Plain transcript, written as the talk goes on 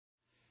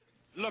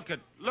Look at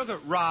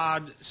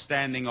Rod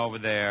standing over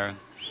there,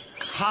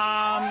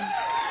 calm,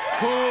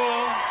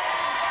 cool,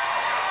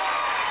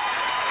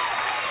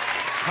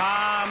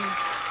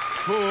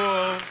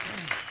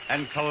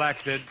 and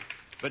collected,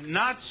 but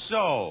not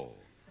so.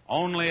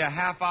 Only a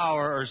half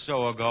hour or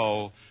so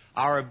ago,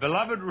 our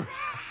beloved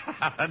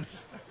Rod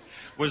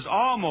was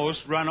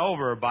almost run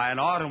over by an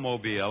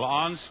automobile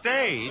on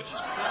stage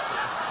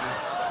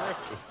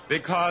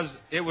because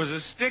it was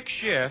a stick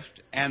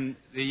shift, and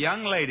the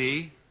young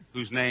lady,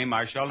 whose name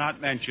I shall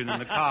not mention in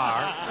the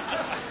car,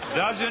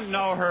 doesn't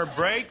know her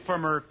brake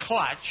from her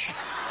clutch,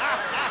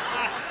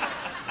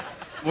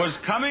 was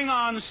coming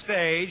on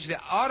stage, the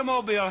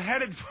automobile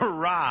headed for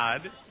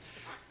Rod,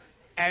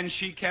 and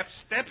she kept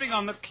stepping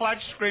on the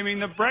clutch, screaming,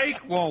 "The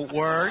brake won't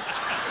work."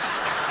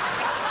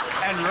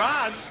 And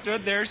Rod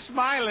stood there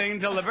smiling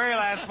till the very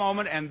last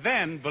moment, and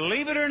then,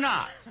 believe it or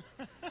not,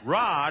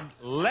 Rod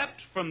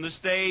leapt from the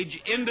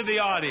stage into the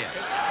audience.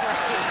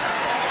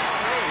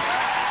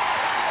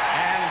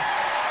 And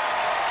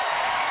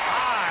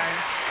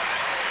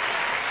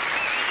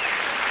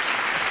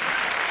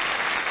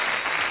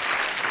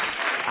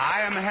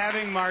I am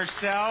having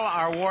Marcel,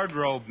 our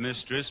wardrobe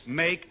mistress,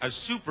 make a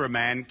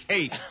Superman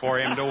cape for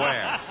him to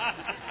wear.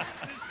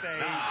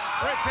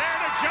 Prepare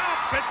to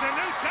jump. It's a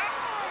new car.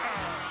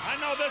 I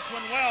know this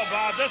one well,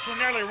 Bob. This one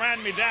nearly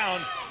ran me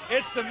down.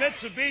 It's the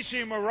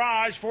Mitsubishi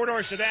Mirage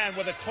four-door sedan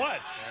with a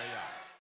clutch. There you are.